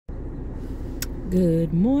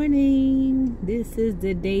Good morning. This is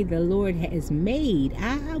the day the Lord has made.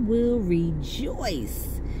 I will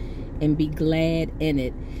rejoice and be glad in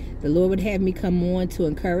it. The Lord would have me come on to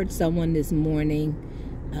encourage someone this morning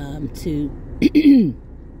to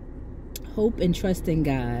hope and trust in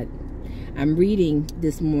God. I'm reading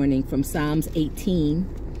this morning from Psalms 18.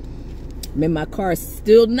 I'm in my car. It's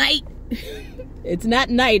still night. It's not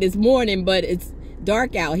night, it's morning, but it's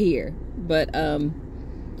dark out here. But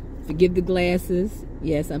forgive the glasses.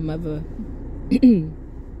 Yes, I'm of a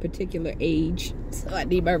particular age, so I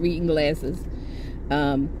need my reading glasses.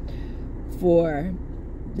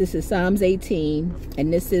 This is Psalms 18,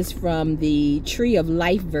 and this is from the Tree of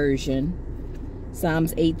Life version.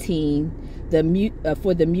 Psalms 18.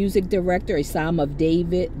 For the music director, a Psalm of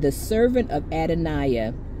David, the servant of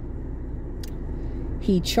Adonai.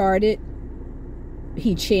 He chanted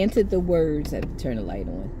the words. I have to turn the light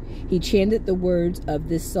on. He chanted the words of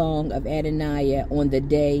this song of Adonai on the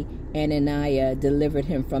day Adonai delivered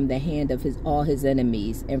him from the hand of all his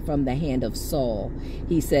enemies and from the hand of Saul.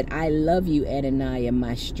 He said, I love you, Adonai,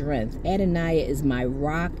 my strength. Adonai is my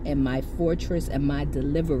rock and my fortress and my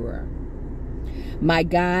deliverer. My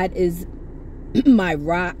God is my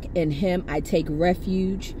rock, in him I take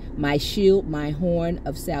refuge, my shield, my horn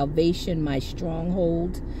of salvation, my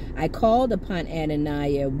stronghold. I called upon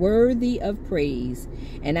Adonai, worthy of praise,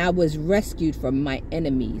 and I was rescued from my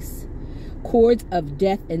enemies. Cords of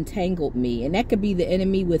death entangled me, and that could be the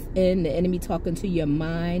enemy within, the enemy talking to your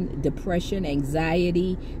mind, depression,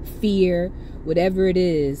 anxiety, fear, whatever it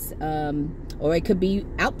is, or it could be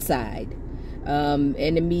outside.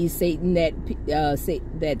 Enemies Satan that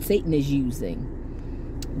Satan is using,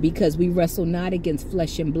 because we wrestle not against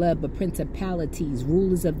flesh and blood, but principalities,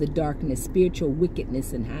 rulers of the darkness, spiritual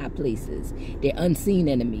wickedness in high places. They're unseen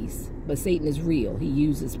enemies, but Satan is real. He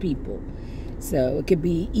uses people, so it could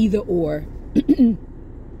be either or.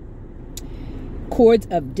 Cords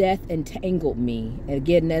of death entangled me, and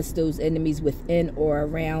again, that's those enemies within or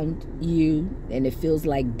around you, and it feels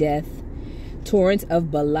like death. Torrents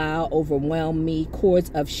of Belial overwhelmed me.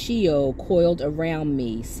 Cords of Sheol coiled around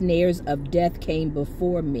me. Snares of death came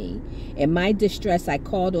before me. In my distress, I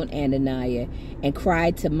called on Adonai and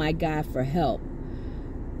cried to my God for help.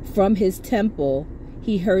 From his temple,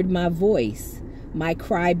 he heard my voice. My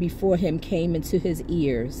cry before him came into his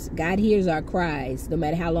ears. God hears our cries. No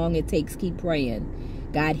matter how long it takes, keep praying.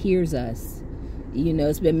 God hears us. You know,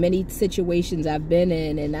 it's been many situations I've been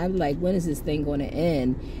in, and I'm like, when is this thing going to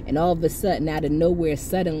end? And all of a sudden, out of nowhere,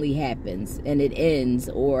 suddenly happens, and it ends,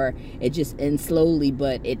 or it just ends slowly,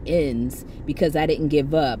 but it ends because I didn't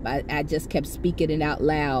give up. I just kept speaking it out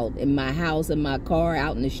loud in my house, in my car,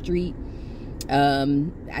 out in the street.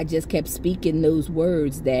 I just kept speaking those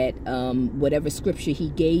words that whatever scripture he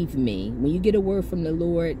gave me. When you get a word from the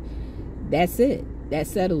Lord, that's it. That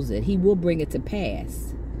settles it. He will bring it to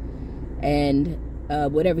pass. And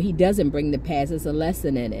whatever he doesn't bring to pass, is a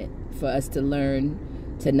lesson in it for us to learn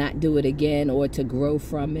to not do it again or to grow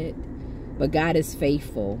from it. But God is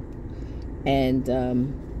faithful. And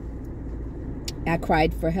I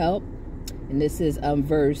cried for help. And this is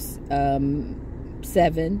verse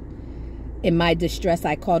 7. In my distress,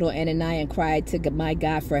 I called on Adonai and cried to my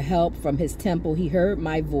God for help. From his temple, he heard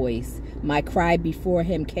my voice. My cry before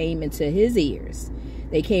him came into his ears.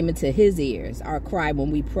 They came into his ears. Our cry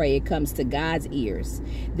when we pray, it comes to God's ears.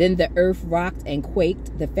 Then the earth rocked and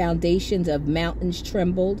quaked. The foundations of mountains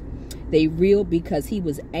trembled. They reeled because he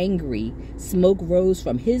was angry. Smoke rose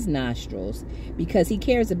from his nostrils, because he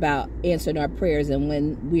cares about answering our prayers and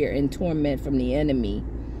when we are in torment from the enemy.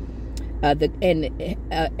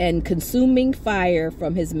 And consuming fire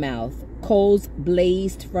from his mouth. Coals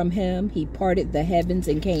blazed from him. He parted the heavens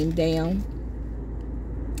and came down.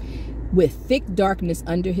 With thick darkness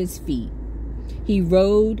under his feet, he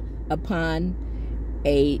rode upon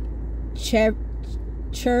a cherub.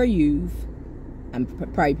 I'm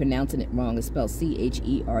probably pronouncing it wrong. It's spelled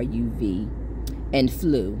C-H-E-R-U-V, and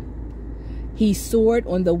flew. He soared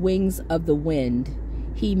on the wings of the wind.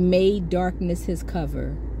 He made darkness his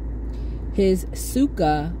cover. His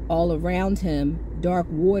sukkah all around him, dark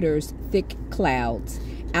waters, thick clouds.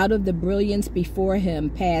 Out of the brilliance before him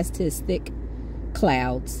passed his thick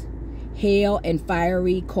clouds. Hail and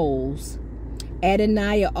fiery coals.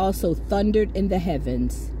 Adonai also thundered in the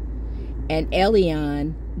heavens, and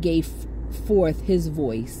Elion gave forth his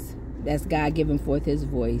voice. That's God giving forth his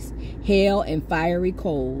voice. Hail and fiery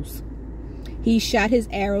coals. He shot his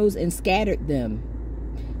arrows and scattered them.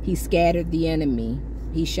 He scattered the enemy.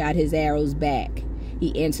 He shot his arrows back.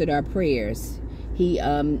 He answered our prayers. He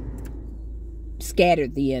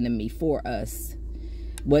scattered the enemy for us,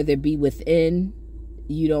 whether it be within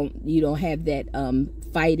you don't have that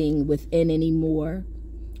fighting within anymore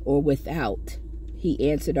or without.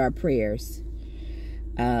 He answered our prayers.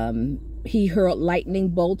 He hurled lightning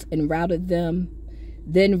bolts and routed them.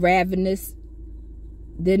 Then ravens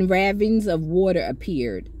of water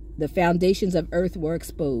appeared. The foundations of earth were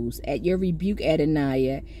exposed. At your rebuke,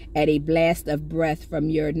 Adonai, at a blast of breath from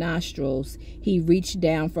your nostrils, he reached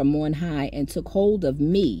down from on high and took hold of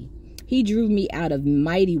me. He drew me out of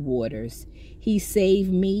mighty waters. He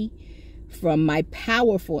saved me from my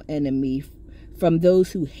powerful enemy, from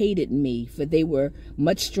those who hated me, for they were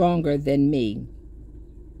much stronger than me.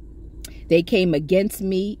 They came against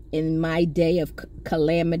me in my day of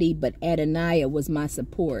calamity, but Adonai was my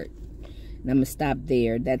support. And I'm going to stop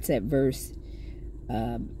there. That's at verse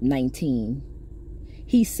 19.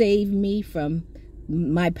 He saved me from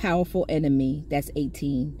my powerful enemy. That's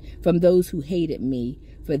 18. From those who hated me,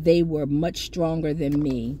 for they were much stronger than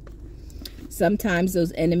me. Sometimes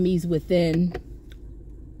those enemies within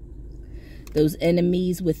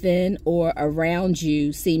or around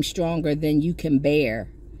you seem stronger than you can bear.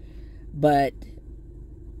 But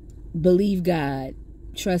believe God.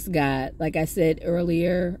 Trust God. Like I said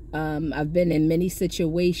earlier, I've been in many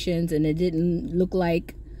situations and it didn't look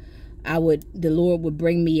like the Lord would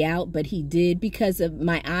bring me out, but he did, because of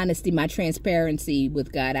my honesty, my transparency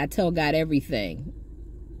with God. I tell God everything.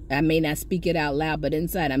 I may not speak it out loud, but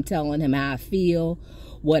inside I'm telling him how I feel,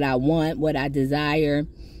 what I want, what I desire.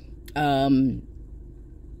 I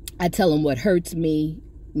tell him what hurts me,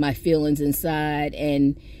 my feelings inside,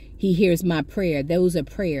 and he hears my prayer. Those are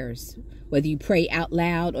prayers. Whether you pray out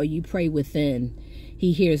loud or you pray within,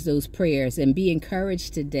 he hears those prayers. And be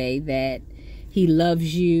encouraged today that he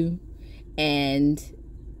loves you, and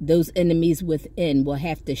those enemies within will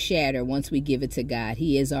have to shatter once we give it to God.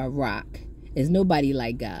 He is our rock. There's nobody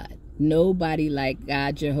like God. Nobody like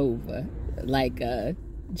God Jehovah. Like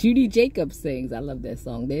Judy Jacobs sings. I love that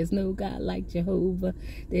song. There's no God like Jehovah.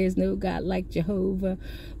 There's no God like Jehovah.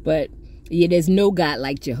 But yeah, there's no God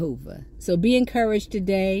like Jehovah. So be encouraged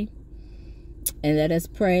today. And let us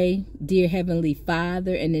pray. Dear Heavenly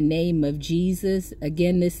Father, in the name of Jesus,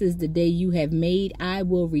 again, this is the day you have made. I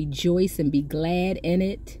will rejoice and be glad in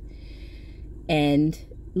it. And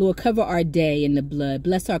Lord, cover our day in the blood.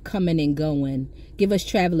 Bless our coming and going. Give us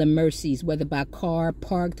traveling mercies, whether by car,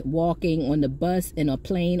 parked, walking, on the bus, in a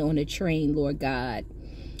plane, on a train, Lord God.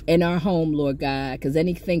 In our home, Lord God, because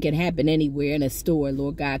anything can happen anywhere, in a store,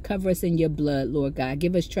 Lord God. Cover us in your blood, Lord God.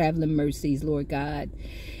 Give us traveling mercies, Lord God.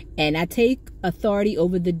 And I take authority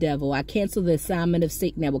over the devil. I cancel the assignment of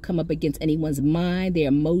Satan that will come up against anyone's mind, their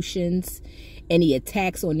emotions, any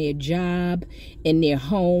attacks on their job, in their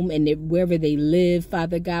home, and wherever they live,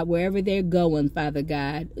 Father God, wherever they're going, Father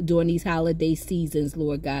God, during these holiday seasons,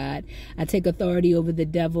 Lord God. I take authority over the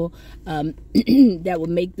devil that will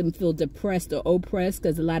make them feel depressed or oppressed,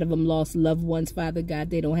 because a lot of them lost loved ones, Father God.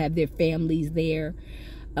 They don't have their families there.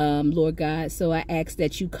 Lord God, so I ask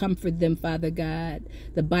that you comfort them, Father God.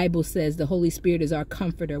 The Bible says the Holy Spirit is our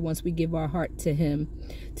comforter. Once we give our heart to him,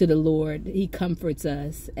 to the Lord, he comforts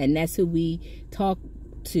us, and that's who we talk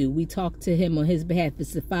to. We talk to him on his behalf.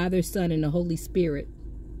 It's the Father, Son, and the Holy Spirit.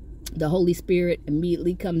 The Holy Spirit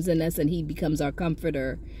immediately comes in us and he becomes our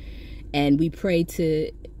comforter, and we pray to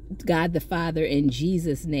God the Father in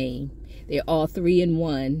Jesus' name. They're all three in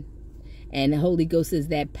one, and the Holy Ghost is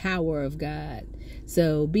that power of God.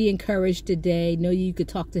 So be encouraged today. Know you could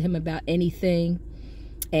talk to him about anything,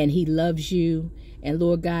 and he loves you. And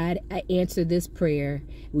Lord God, I answer this prayer.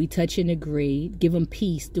 We touch and agree. Give them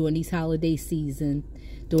peace during these holiday season.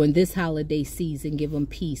 During this holiday season, give them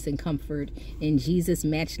peace and comfort. In Jesus'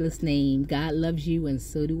 matchless name, God loves you, and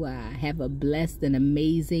so do I. Have a blessed and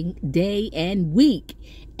amazing day and week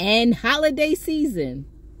and holiday season.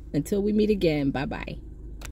 Until we meet again, bye-bye.